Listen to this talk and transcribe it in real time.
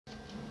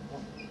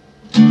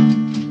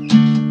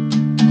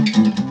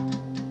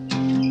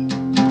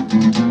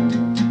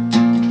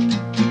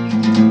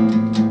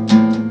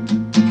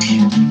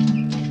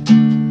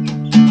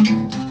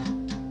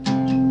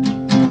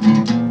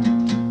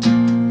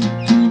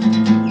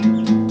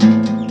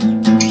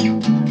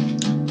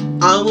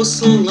was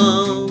so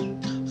long,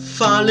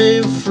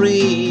 falling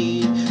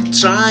free.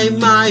 Try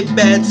my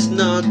best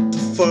not to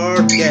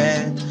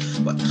forget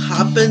what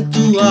happened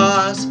to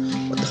us,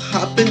 what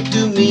happened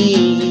to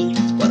me,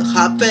 what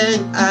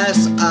happened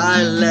as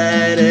I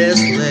let it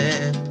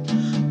slip.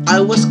 I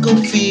was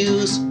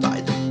confused by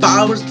the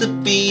powers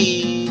that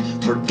be,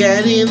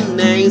 forgetting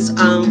names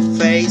and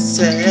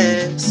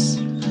faces.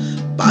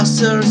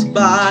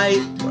 Passers-by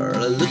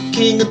were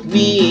looking at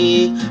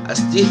me as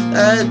if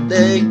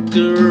they could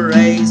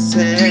erase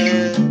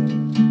it.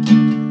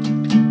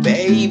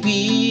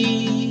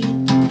 Baby,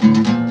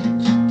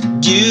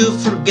 did you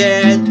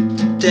forget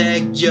to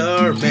take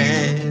your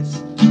meds?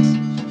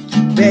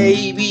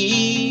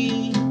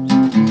 Baby,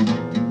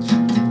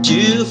 did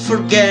you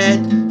forget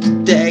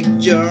to take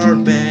your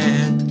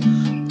med?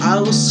 I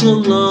was so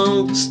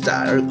long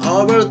staring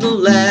over the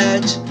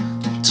ledge.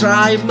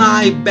 Try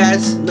my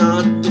best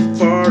not to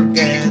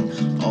forget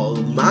all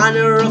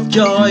manner of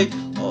joy,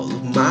 all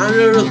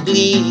manner of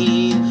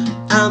glee,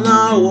 and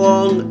I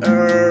won't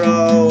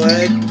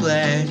heroic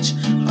pledge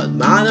how it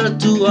mattered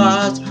to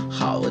us,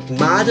 how it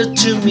mattered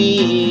to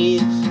me,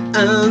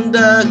 and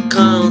the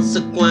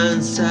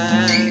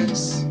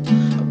consequences.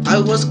 I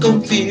was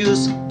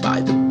confused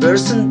by the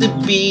birds and the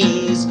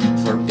bees,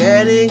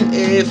 forgetting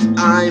if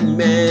I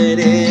made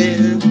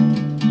it.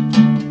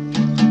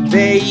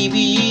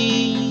 Baby,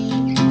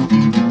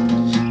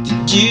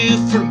 did you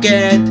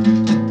forget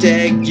to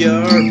take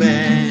your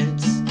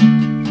meds?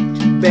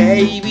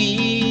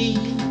 Baby,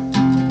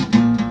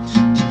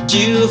 did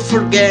you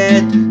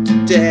forget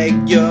to take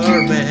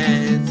your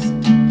meds?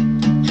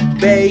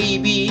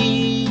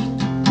 Baby,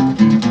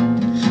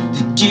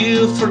 did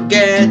you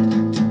forget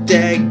to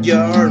take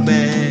your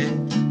meds?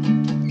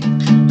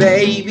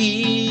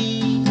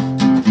 Baby,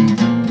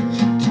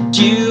 did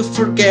you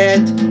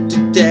forget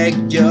to take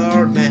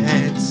your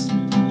meds?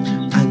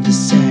 And the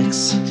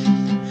sex,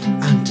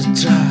 and the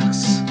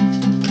drugs,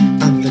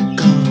 and the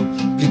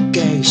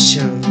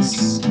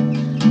complications.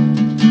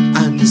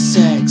 And the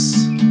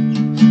sex,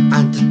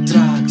 and the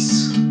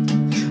drugs,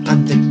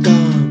 and the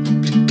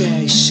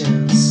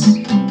complications.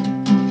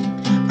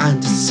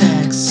 And the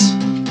sex,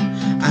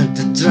 and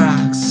the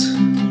drugs,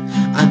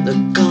 and the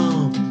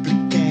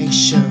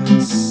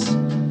complications.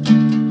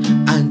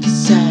 And the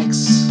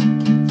sex,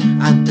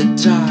 and the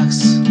drugs,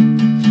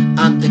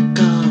 and the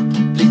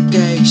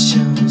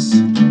complications.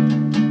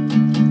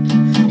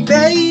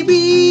 Baby,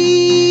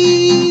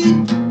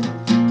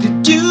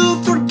 did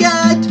you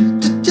forget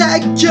to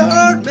take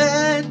your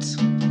meds?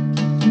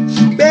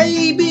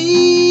 Baby,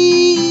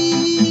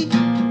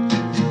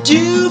 did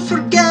you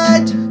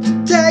forget to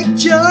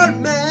take your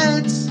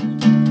meds?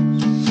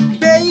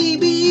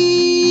 Baby,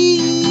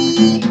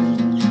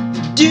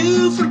 did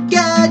you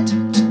forget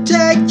to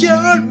take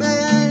your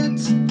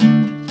meds?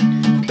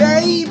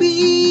 Baby,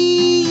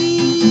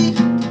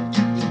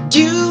 did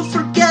you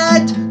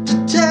forget to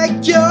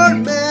take your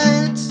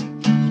meds?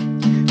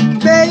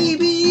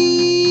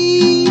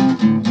 Baby,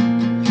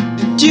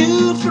 did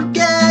you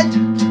forget to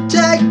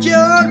take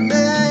your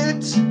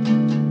meds?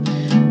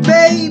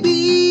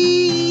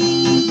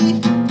 Baby,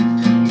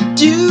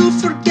 did you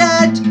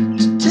forget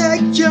to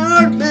take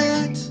your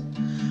meds?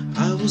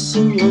 I was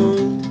so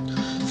long,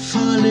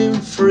 falling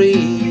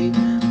free.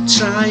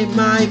 Try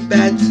my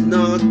best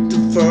not to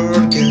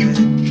forget.